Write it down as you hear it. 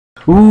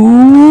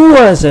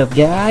What's up,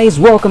 guys?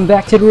 Welcome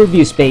back to the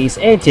Review Space,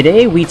 and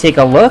today we take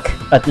a look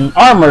at an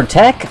Armor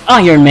Tech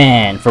Iron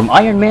Man from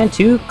Iron Man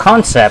 2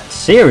 Concept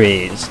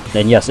Series.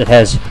 And yes, it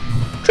has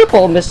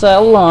triple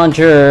missile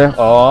launcher.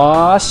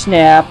 Aw,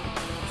 snap.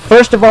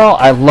 First of all,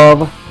 I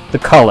love the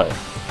color.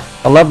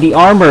 I love the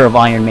armor of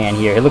Iron Man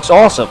here. It looks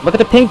awesome. Look at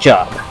the paint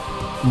job.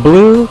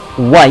 Blue,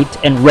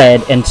 white, and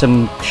red, and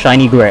some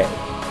shiny gray.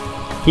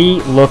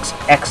 He looks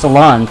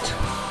excellent.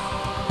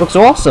 Looks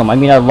awesome. I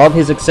mean, I love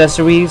his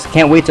accessories.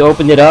 Can't wait to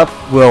open it up.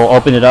 We'll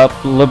open it up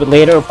a little bit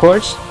later, of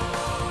course.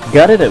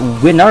 Got it at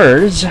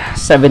Winners,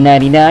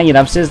 $7.99. You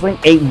know, I'm sizzling.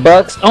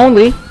 $8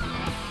 only.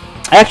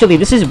 Actually,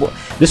 this is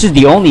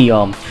the only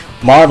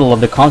model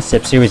of the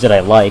concept series that I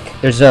like.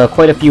 There's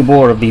quite a few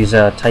more of these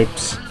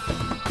types.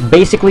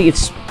 Basically,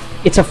 it's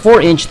a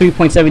 4-inch,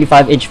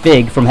 3.75-inch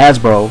fig from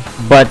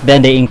Hasbro, but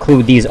then they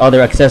include these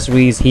other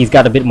accessories. He's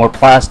got a bit more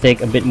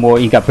plastic, a bit more.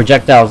 You got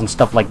projectiles and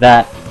stuff like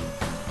that.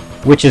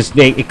 Which is,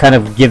 it kind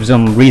of gives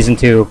them reason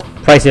to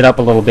price it up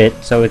a little bit.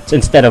 So it's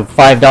instead of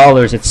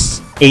 $5,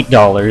 it's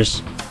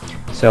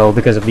 $8. So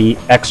because of the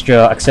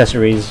extra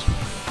accessories.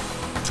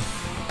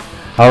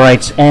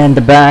 Alright, and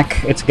the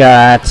back, it's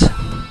got,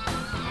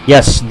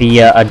 yes,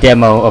 the a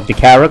demo of the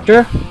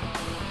character.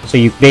 So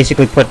you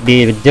basically put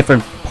the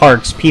different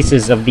parts,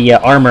 pieces of the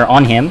armor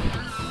on him.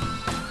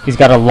 He's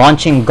got a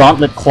launching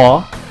gauntlet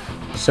claw.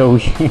 So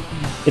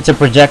it's a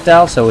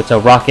projectile, so it's a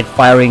rocket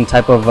firing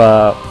type of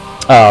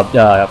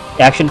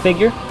action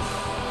figure.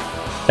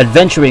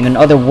 Adventuring in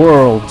other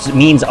worlds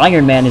means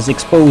Iron Man is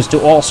exposed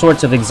to all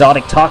sorts of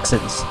exotic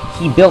toxins.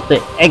 He built the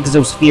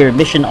Exosphere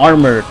mission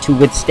armor to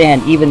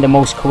withstand even the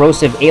most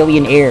corrosive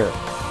alien air.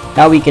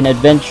 Now we can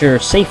adventure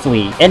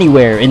safely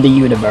anywhere in the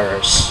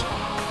universe.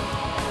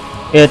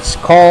 It's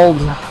called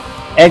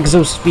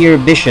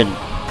Exosphere Mission.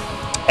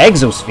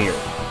 Exosphere.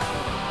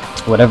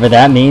 Whatever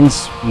that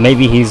means.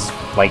 Maybe he's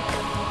like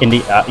in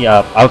the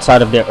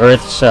outside of the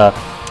Earth's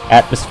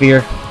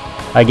atmosphere,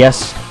 I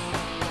guess.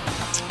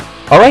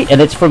 Alright,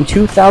 and it's from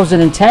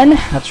 2010.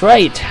 That's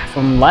right,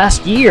 from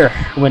last year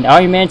when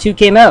Iron Man 2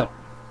 came out.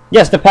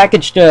 Yes, the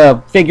packaged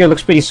figure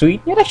looks pretty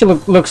sweet. It actually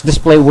looks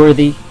display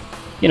worthy.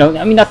 You know,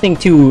 I mean, nothing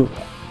too...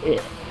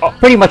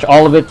 pretty much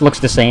all of it looks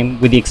the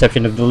same, with the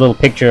exception of the little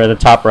picture at the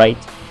top right.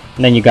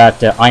 And then you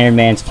got Iron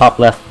Man's top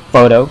left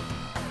photo.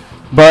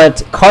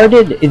 But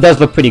carded, it does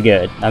look pretty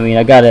good. I mean,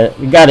 I gotta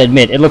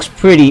admit, it looks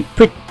pretty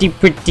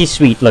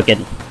sweet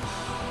looking.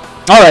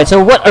 Alright,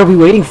 so what are we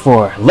waiting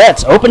for?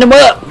 Let's open them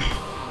up!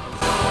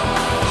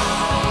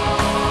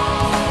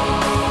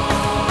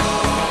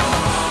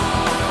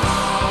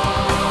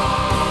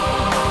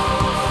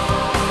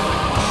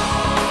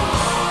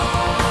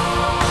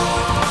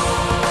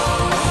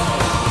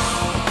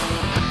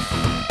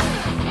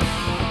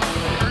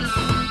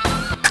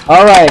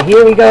 Alright,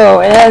 here we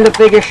go, and the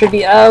figure should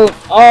be out.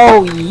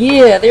 Oh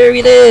yeah, there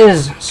it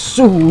is!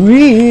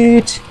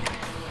 Sweet!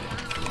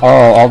 Oh,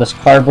 all this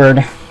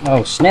cardboard.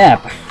 Oh,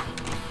 snap.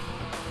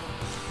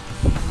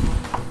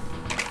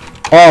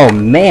 Oh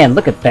man,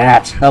 look at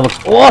that. That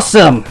looks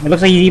awesome. It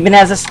looks like he even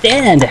has a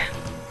stand.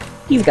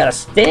 He's got a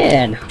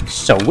stand.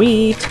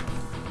 Sweet.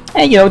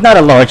 And you know, not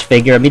a large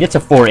figure. I mean, it's a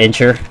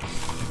 4-incher.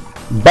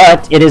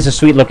 But it is a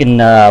sweet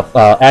looking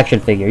action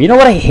figure. You know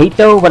what I hate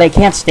though? What I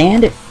can't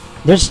stand?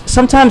 There's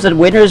sometimes at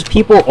Winners,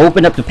 people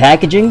open up the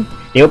packaging.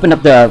 They open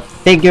up the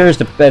figures,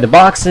 the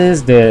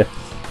boxes, the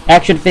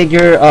action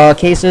figure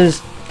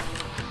cases.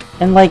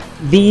 And like,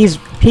 these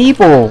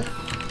people,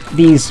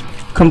 these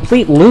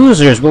complete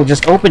losers will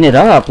just open it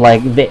up,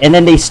 like, and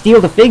then they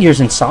steal the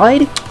figures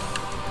inside.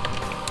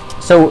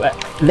 So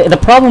the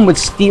problem with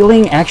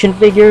stealing action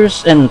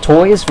figures and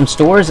toys from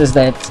stores is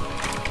that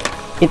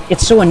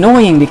it's so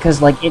annoying, because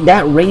like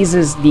that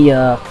raises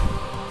the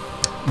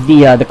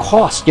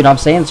cost. You know what I'm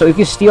saying? So if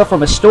you steal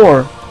from a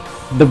store,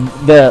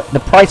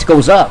 the price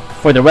goes up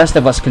for the rest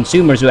of us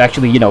consumers who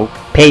actually, you know,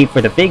 pay for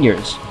the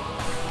figures.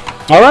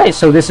 All right,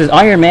 so this is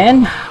Iron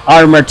Man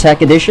Armor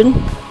Tech Edition.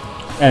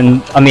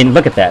 And, I mean,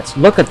 look at that.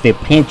 Look at the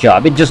paint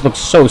job. It just looks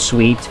so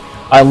sweet.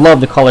 I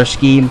love the color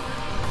scheme.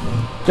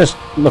 Just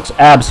looks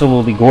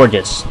absolutely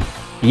gorgeous.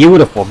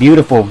 Beautiful,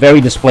 beautiful, very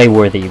display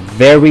worthy.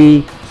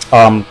 Very,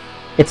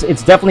 it's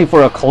definitely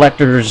for a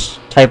collector's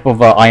type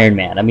of Iron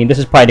Man. I mean, this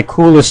is probably the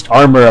coolest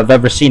armor I've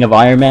ever seen of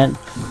Iron Man.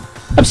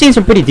 I've seen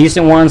some pretty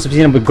decent ones. I've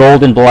seen them with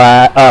gold and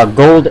black,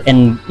 gold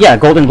and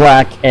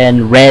black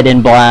and red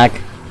and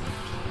black.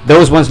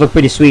 Those ones look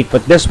pretty sweet,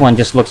 but this one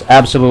just looks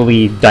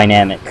absolutely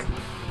dynamic.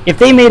 If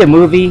they made a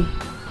movie,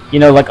 you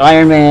know, like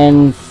Iron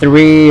Man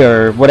 3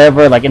 or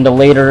whatever, like in the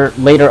later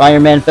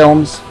Iron Man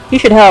films, he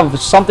should have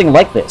something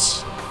like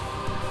this.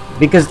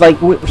 Because like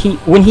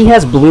when he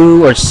has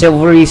blue or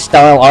silvery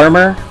style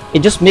armor, it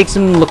just makes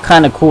him look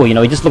kind of cool, you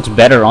know. It just looks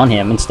better on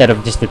him instead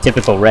of just the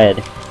typical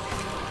red.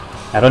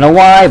 I don't know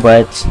why,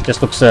 but it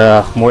just looks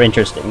more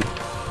interesting.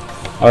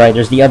 Alright,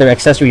 there's the other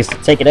accessories to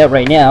take it out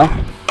right now.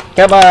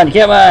 Come on,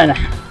 come on!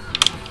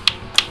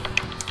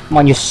 Come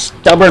on, you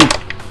stubborn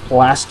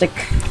plastic.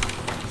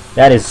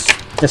 That is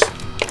just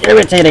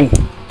irritating.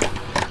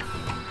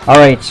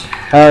 Alright,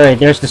 Alright,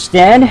 there's the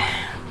stand.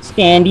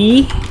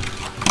 Standy.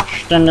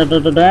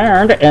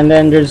 And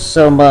then there's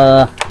some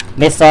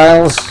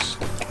missiles.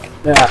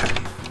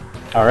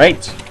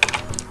 Alright.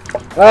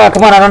 Oh,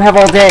 come on, I don't have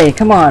all day.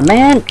 Come on,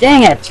 man.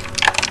 Dang it.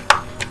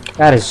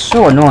 That is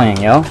so annoying,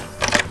 yo.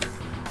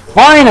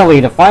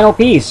 Finally, the final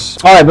piece.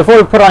 Alright, before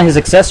we put on his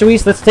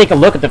accessories, let's take a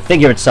look at the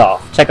figure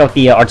itself. Check out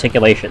the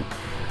articulation.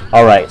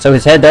 Alright, so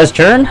his head does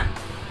turn.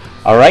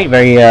 Alright,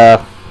 very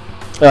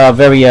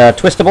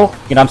twistable,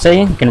 you know what I'm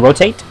saying? You can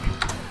rotate.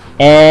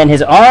 And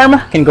his arm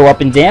can go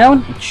up and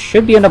down. It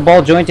should be in a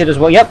ball jointed as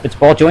well. Yep, it's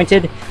ball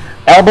jointed.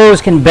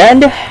 Elbows can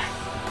bend.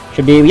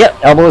 Should be, yep,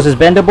 elbows is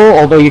bendable,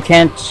 although you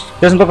can't,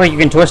 doesn't look like you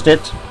can twist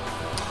it.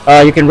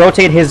 You can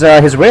rotate his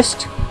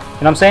wrist, you know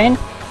what I'm saying?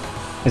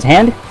 His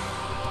hand.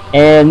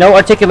 And no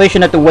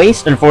articulation at the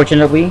waist,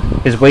 unfortunately.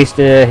 His waist,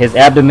 his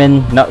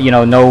abdomen, no,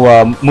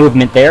 no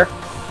movement there.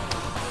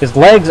 His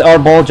legs are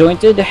ball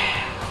jointed.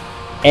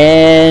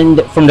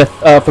 And from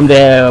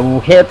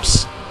the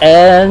hips,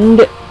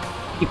 and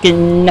you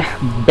can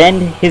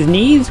bend his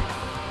knees.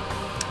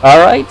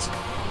 Alright.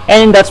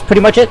 And that's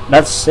pretty much it.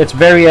 It's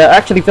very,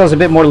 actually feels a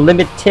bit more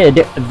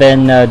limited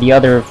than the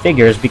other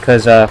figures,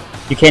 because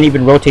you can't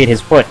even rotate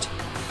his foot.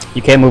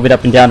 You can't move it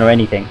up and down or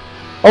anything.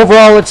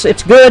 Overall,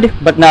 it's good,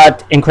 but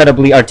not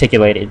incredibly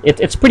articulated.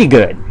 It's pretty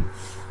good.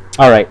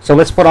 Alright, so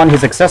let's put on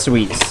his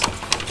accessories.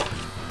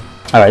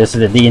 Alright, this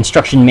is the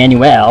instruction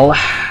manual.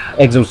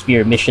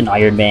 Exosphere Mission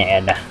Iron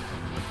Man.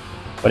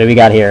 What do we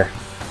got here?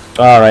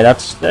 Alright,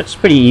 that's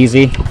pretty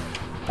easy.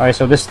 Alright,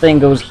 so this thing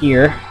goes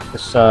here.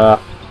 This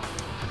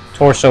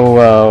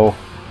torso,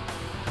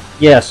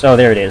 yes, oh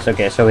there it is.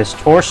 Okay, so his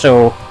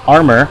torso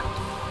armor.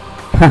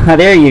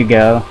 There you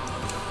go.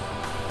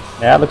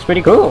 That looks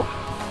pretty cool.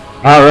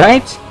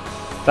 Alright.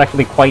 It's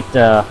actually quite,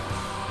 well,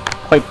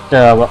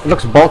 it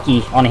looks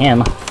bulky on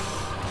him.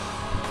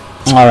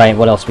 Alright,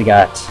 what else we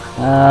got?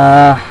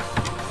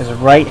 His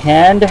right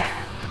hand.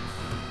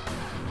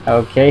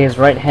 Okay, his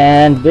right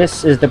hand.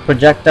 This is the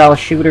projectile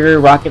shooter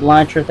rocket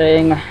launcher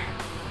thing.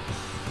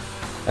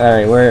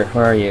 Alright, where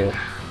are you?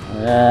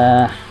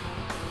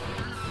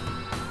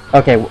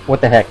 Okay,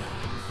 what the heck?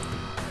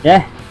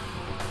 Yeah.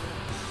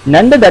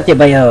 Nanda dati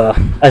bayo,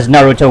 as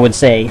Naruto would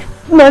say.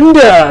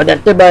 Nanda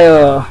dati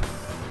bayo.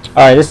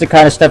 Alright, this is the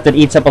kind of stuff that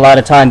eats up a lot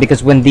of time,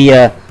 because when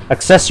the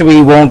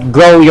accessory won't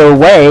go your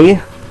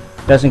way,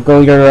 doesn't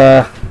do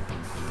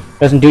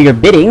your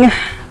bidding,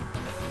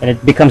 and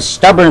it becomes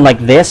stubborn like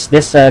this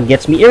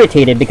gets me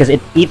irritated, because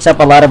it eats up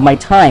a lot of my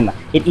time.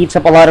 It eats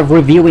up a lot of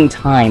reviewing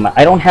time.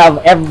 I don't have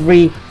I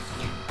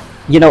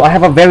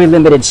have a very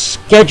limited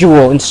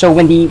schedule, and so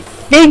when the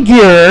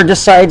figure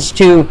decides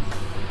to,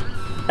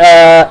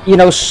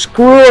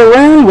 screw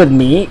around with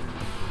me,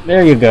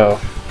 there you go.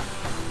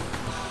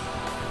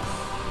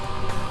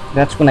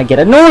 That's when I get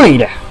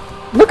annoyed.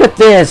 Look at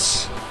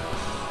this.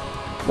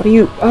 What are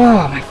you?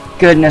 Oh my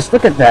goodness!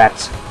 Look at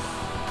that.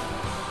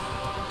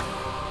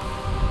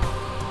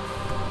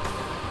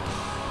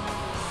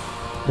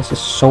 This is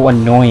so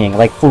annoying.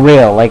 Like, for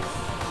real. Like,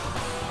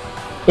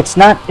 it's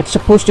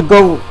supposed to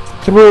go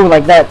through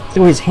like that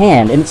through his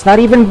hand, and it's not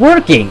even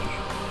working.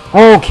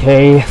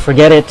 Okay,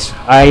 forget it.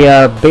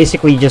 I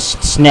basically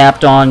just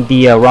snapped on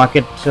the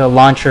rocket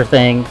launcher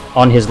thing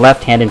on his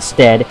left hand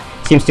instead.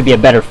 Seems to be a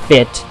better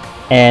fit.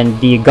 And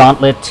the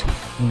gauntlet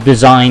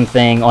design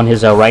thing on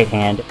his right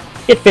hand.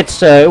 It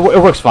fits, it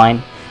works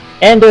fine.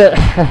 And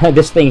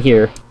this thing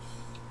here,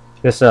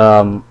 this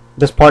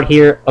part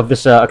here of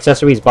this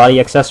accessory, his body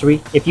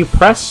accessory, if you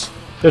press,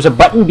 there's a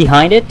button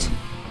behind it,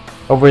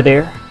 over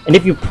there, and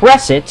if you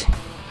press it,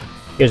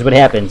 here's what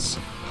happens.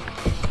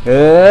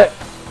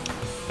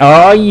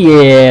 Oh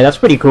yeah, that's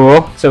pretty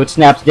cool. So it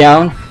snaps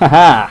down.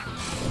 Haha.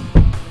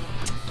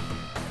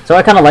 So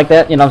I kind of like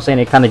that, you know what I'm saying?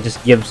 It kind of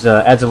just gives,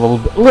 adds a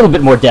little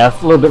bit more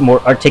depth, a little bit more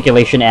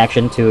articulation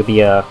action to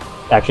the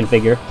action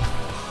figure.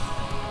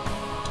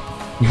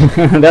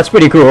 That's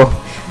pretty cool.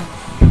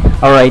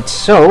 Alright,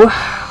 so,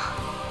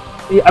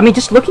 I mean,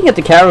 just looking at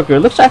the character,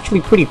 it looks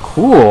actually pretty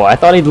cool. I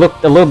thought he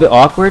looked a little bit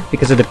awkward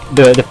because of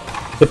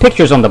the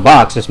pictures on the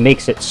box just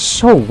makes it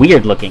so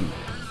weird looking.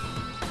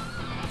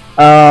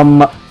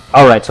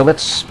 Alright, so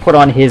let's put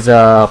on his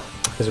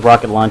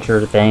rocket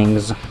launcher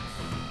things.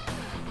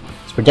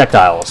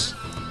 Projectiles.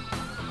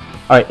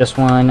 Alright, this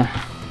one.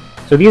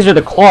 So these are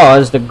the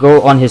claws that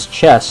go on his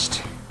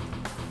chest.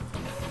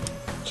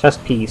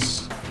 Chest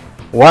piece.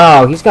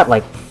 Wow, he's got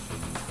like...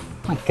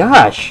 Oh my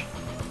gosh.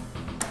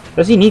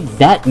 Does he need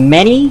that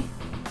many?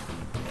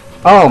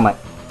 Oh my...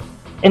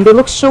 And they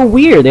look so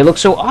weird. They look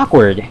so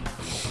awkward.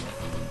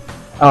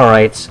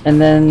 Alright, and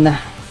then...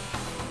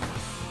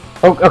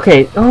 Oh,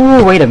 okay.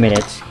 Oh, wait a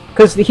minute.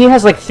 Because he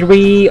has like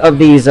 3 of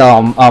these,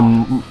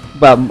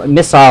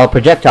 missile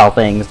projectile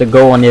things that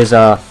go on his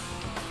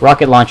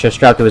rocket launcher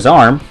strapped to his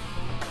arm.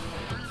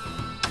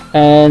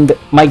 And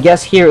my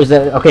guess here is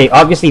that, okay,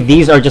 obviously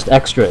these are just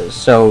extras,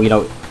 so,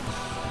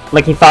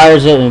 like he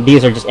fires it and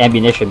these are just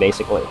ammunition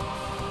basically.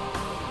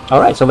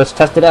 Alright, so let's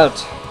test it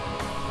out.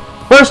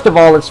 First of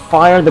all, let's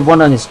fire the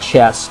one on his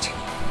chest.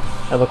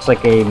 That looks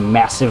like a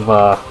massive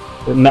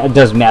It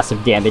does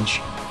massive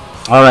damage.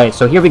 Alright,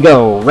 so here we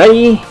go.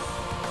 Ready?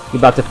 We're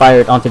about to fire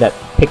it onto that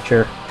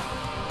picture.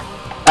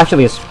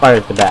 Actually, let's fire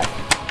it at the back.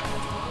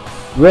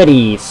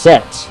 Ready,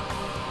 set.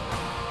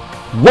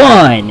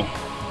 1,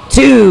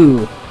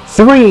 2,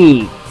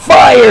 3,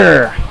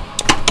 fire!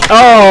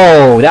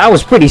 Oh, that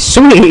was pretty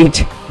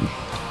sweet.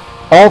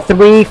 All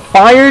three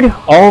fired.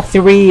 All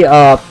three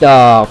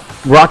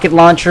rocket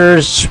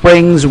launchers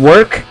springs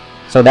work.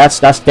 So that's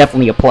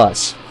definitely a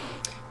plus.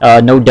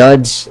 No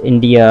duds in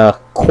the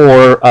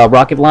core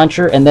rocket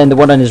launcher, and then the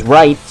one on his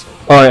right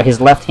or his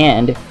left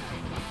hand.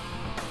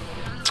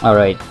 All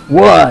right,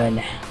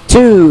 1,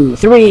 2,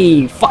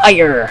 3,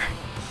 fire!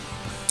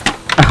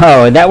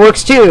 Oh, and that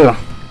works too.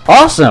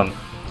 Awesome.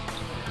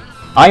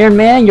 Iron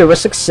Man, you're a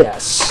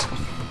success.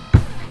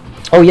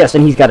 Oh yes,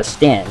 and he's got a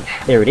stand.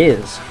 There it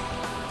is.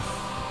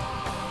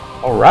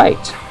 All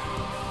right.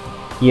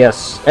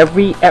 Yes,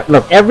 every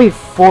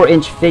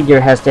 4-inch figure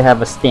has to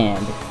have a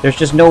stand. There's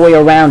just no way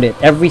around it.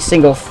 Every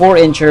single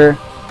 4-incher,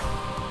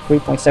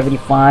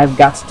 3.75,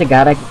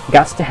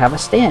 gots to have a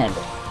stand.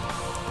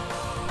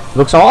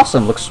 Looks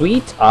awesome. Looks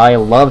sweet. I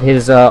love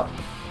his. I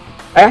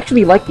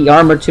actually like the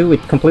armor too.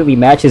 It completely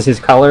matches his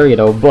color. You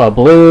know,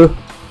 blue. You know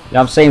what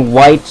I'm saying,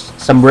 white,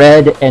 some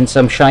red, and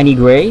some shiny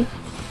gray.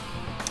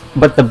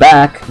 But the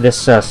back,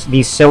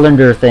 these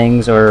cylinder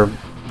things, or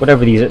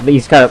whatever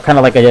these kind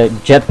of like a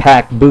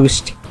jetpack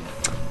boost.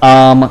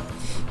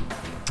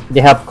 They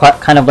have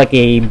kind of like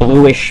a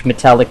bluish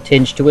metallic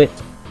tinge to it.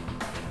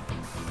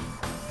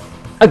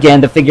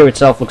 Again, the figure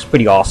itself looks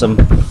pretty awesome.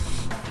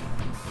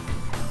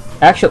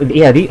 Actually,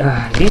 yeah,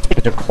 these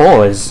things are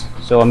claws.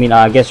 So I mean,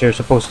 I guess you're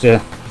supposed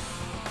to,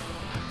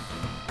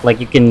 like,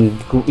 he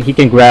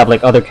can grab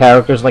like other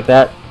characters like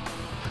that.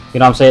 You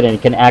know what I'm saying? And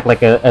it can act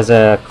like as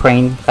a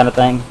crane kind of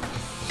thing.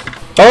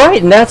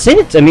 Alright, and that's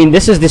it. I mean,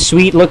 this is the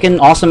sweet looking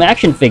awesome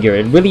action figure.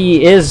 It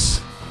really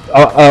is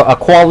a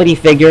quality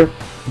figure.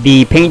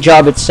 The paint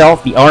job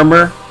itself, the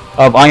armor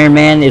of Iron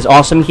Man is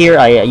awesome here.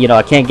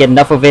 I can't get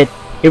enough of it.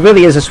 It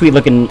really is a sweet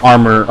looking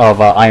armor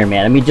of Iron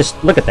Man. I mean,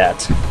 just look at that.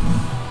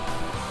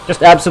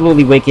 Just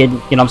absolutely wicked. You know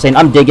what I'm saying?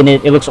 I'm digging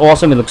it. It looks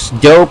awesome. It looks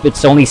dope.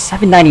 It's only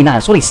 $7.99.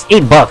 It's only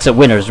 $8 at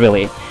Winners,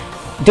 really.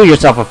 Do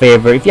yourself a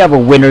favor. If you have a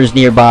Winners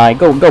nearby,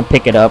 go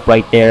pick it up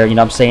right there. You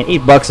know what I'm saying?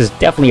 $8 is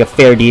definitely a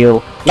fair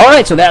deal.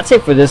 Alright, so that's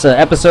it for this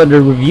episode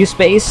of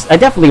ReviewSpace. I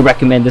definitely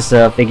recommend this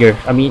figure.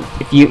 I mean,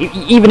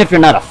 even if you're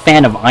not a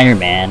fan of Iron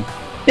Man,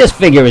 this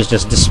figure is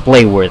just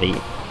display worthy.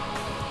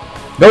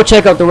 Go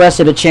check out the rest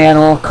of the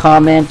channel,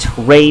 comment,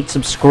 rate,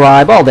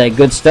 subscribe, all that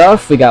good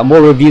stuff. We got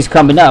more reviews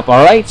coming up,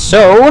 alright?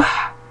 So,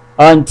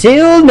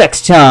 until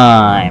next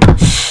time,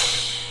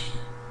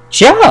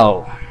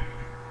 ciao!